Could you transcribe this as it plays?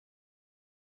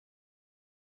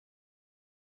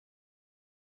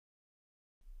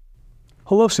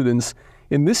Hello students,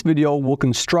 in this video we'll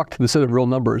construct the set of real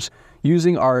numbers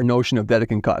using our notion of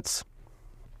Dedekind cuts.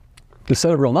 The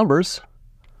set of real numbers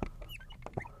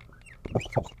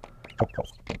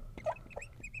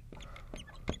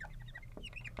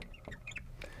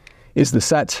is the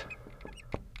set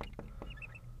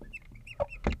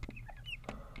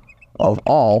of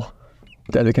all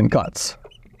Dedekind cuts.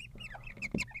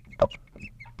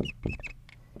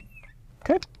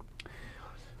 Okay.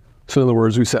 So in other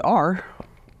words, we set R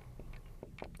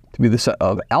to be the set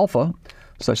of alpha,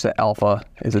 such that alpha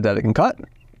is a Dedekind cut.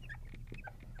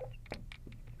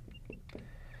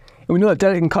 And we know that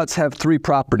Dedekind cuts have three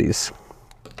properties.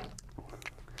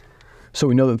 So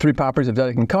we know that the three properties of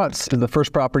Dedekind cuts is the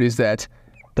first property is that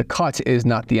the cut is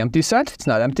not the empty set, it's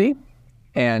not empty,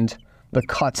 and the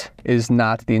cut is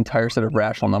not the entire set of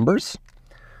rational numbers.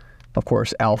 Of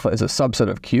course, alpha is a subset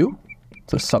of Q.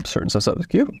 It's a certain subset of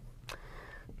Q.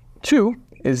 Two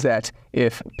is that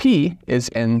if P is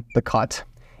in the cut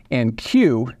and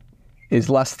Q is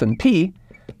less than P,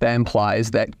 that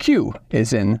implies that Q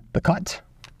is in the cut.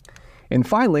 And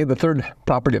finally, the third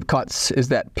property of cuts is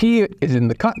that P is in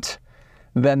the cut,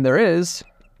 then there is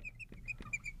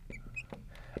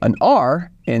an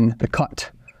R in the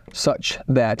cut, such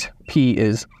that P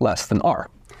is less than R.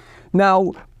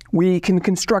 Now, we can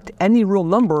construct any real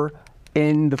number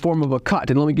in the form of a cut,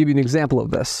 and let me give you an example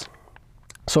of this.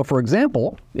 So for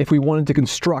example, if we wanted to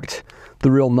construct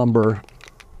the real number,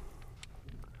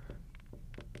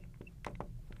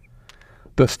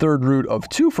 the third root of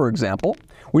 2, for example,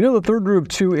 we know the third root of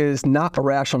 2 is not a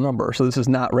rational number, so this is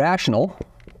not rational,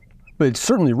 but it's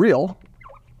certainly real.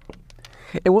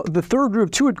 And what the third root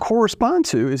of 2 would correspond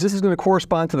to is this is going to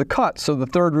correspond to the cut, so the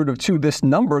third root of 2, this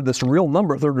number, this real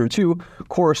number, third root of 2,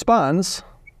 corresponds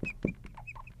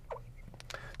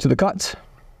to the cut.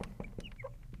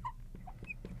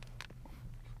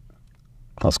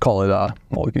 Let's call it, well,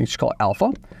 we can just call it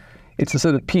alpha. It's the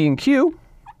set of P and Q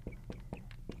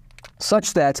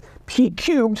such that P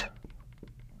cubed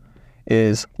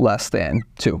is less than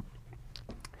 2.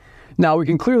 Now we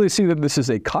can clearly see that this is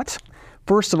a cut.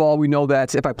 First of all, we know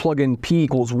that if I plug in P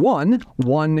equals 1,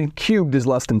 1 cubed is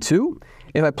less than 2.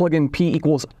 If I plug in P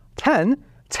equals 10,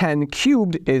 10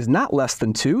 cubed is not less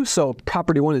than 2, so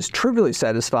property 1 is trivially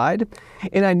satisfied.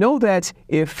 And I know that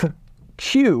if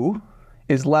Q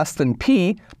is less than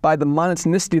P by the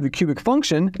monotonicity of the cubic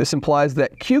function, this implies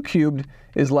that Q cubed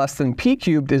is less than P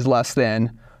cubed is less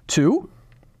than 2.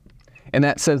 And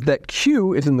that says that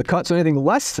Q is in the cut, so anything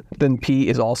less than P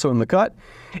is also in the cut.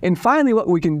 And finally, what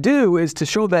we can do is to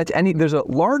show that there's a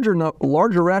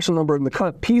larger rational number in the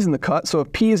cut, P is in the cut, so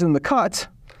if P is in the cut,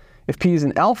 if P is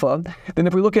in alpha, then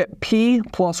if we look at P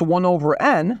plus 1 over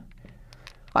n,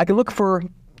 I can look for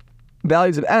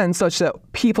values of n such that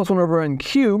P plus 1 over n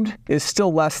cubed is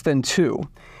still less than 2.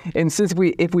 And since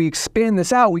if we expand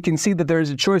this out, we can see that there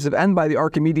is a choice of n by the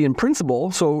Archimedean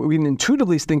principle, so we can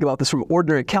intuitively think about this from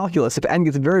ordinary calculus. If n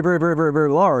gets very, very, very, very,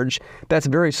 very large, that's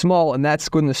very small, and that's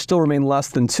going to still remain less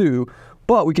than 2.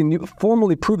 But we can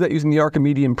formally prove that using the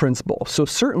Archimedean principle. So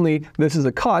certainly this is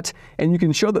a cut, and you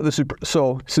can show that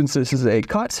so since this is a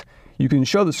cut, you can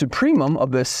show the supremum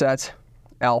of this set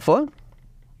alpha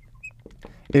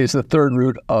is the third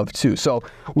root of 2. So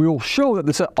we will show that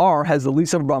the set R has the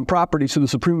least ever bound property, so the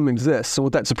supremum exists. So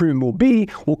what that supremum will be,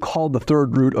 we'll call the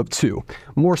third root of 2.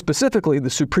 More specifically, the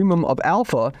supremum of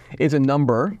alpha is a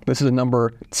number, this is a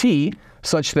number t,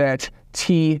 such that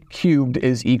t cubed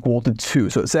is equal to 2.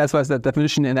 So it satisfies that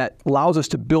definition, and that allows us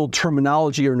to build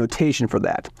terminology or notation for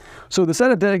that. So the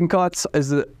set of Dedekind cuts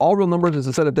is all real numbers is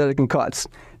a set of Dedekind cuts.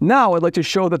 Now I'd like to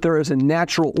show that there is a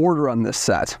natural order on this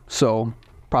set. So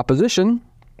proposition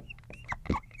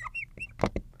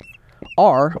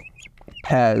R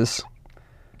has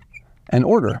an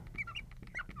order.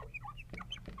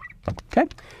 Okay,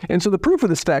 and so the proof of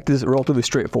this fact is relatively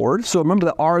straightforward. So remember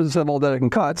that R is the set of all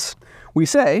Dedekind cuts. We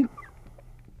say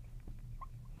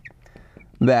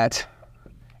that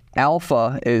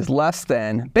alpha is less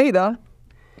than beta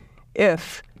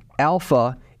if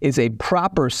alpha is a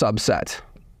proper subset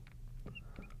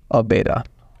of beta.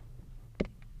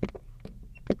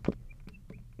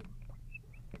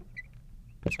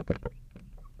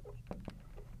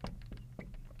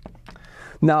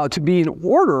 Now, to be in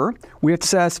order, we have to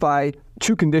satisfy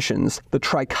two conditions, the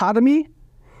trichotomy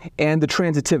and the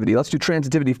transitivity. Let's do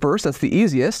transitivity first. That's the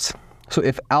easiest. So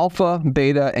if alpha,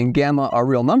 beta, and gamma are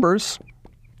real numbers,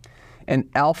 and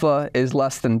alpha is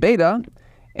less than beta,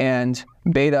 and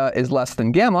beta is less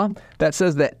than gamma, that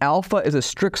says that alpha is a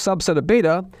strict subset of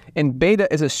beta, and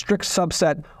beta is a strict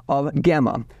subset of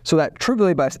gamma. So that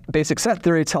trivially by basic set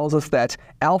theory tells us that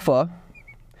alpha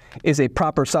is a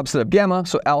proper subset of gamma,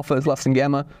 so alpha is less than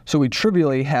gamma. So we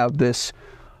trivially have this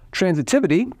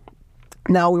transitivity.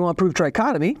 Now we want to prove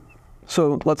trichotomy.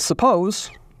 So let's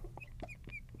suppose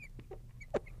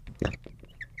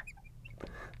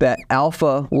that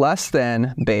alpha less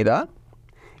than beta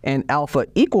and alpha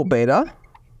equal beta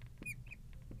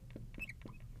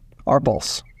are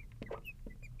false.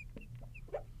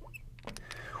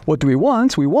 What do we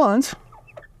want? We want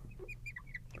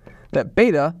that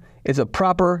beta is a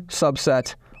proper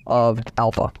subset of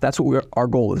alpha. That's what our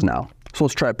goal is now. So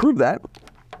let's try to prove that.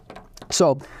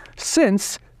 So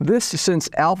since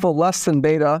alpha less than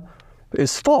beta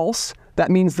is false,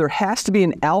 that means there has to be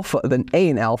an alpha, an A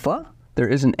in alpha. There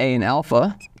is an A in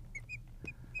alpha.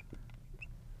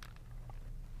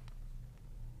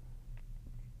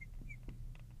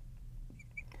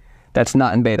 That's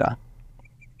not in beta.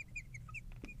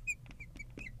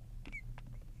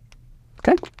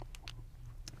 Okay?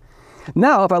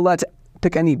 Now, if I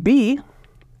pick any B,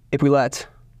 if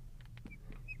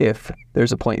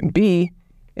there's a point B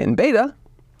in beta,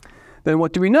 then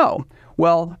what do we know?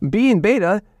 Well, B in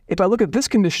beta, if I look at this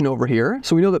condition over here,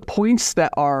 so we know that points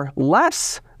that are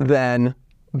less than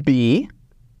B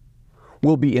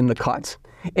will be in the cut.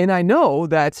 And I know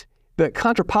that the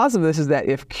contrapositive of this is that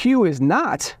if Q is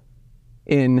not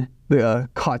in the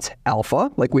cut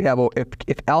alpha, like we have,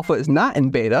 if alpha is not in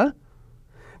beta,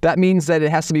 that means that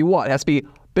it has to be what? It has to be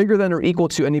bigger than or equal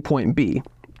to any point B.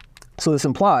 So this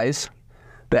implies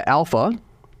that alpha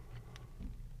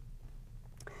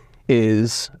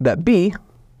is that B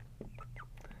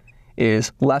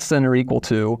is less than or equal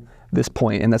to this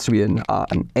point, and that's going to be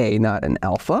an A, not an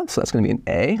alpha. So that's going to be an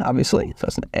A, obviously. So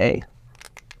that's an A.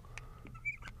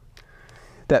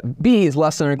 That B is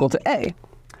less than or equal to A.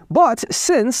 But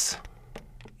since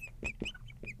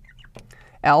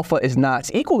alpha is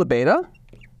not equal to beta,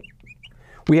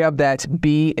 we have that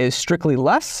B is strictly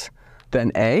less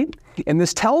than A. And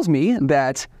this tells me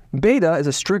that beta is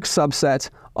a strict subset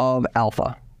of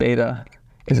alpha. Beta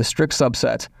is a strict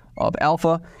subset of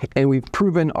alpha. And we've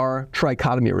proven our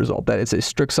trichotomy result, that it's a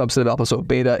strict subset of alpha. So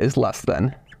beta is less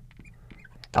than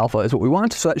alpha is what we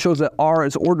want. So that shows that R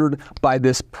is ordered by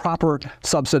this proper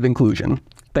subset inclusion.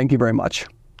 Thank you very much.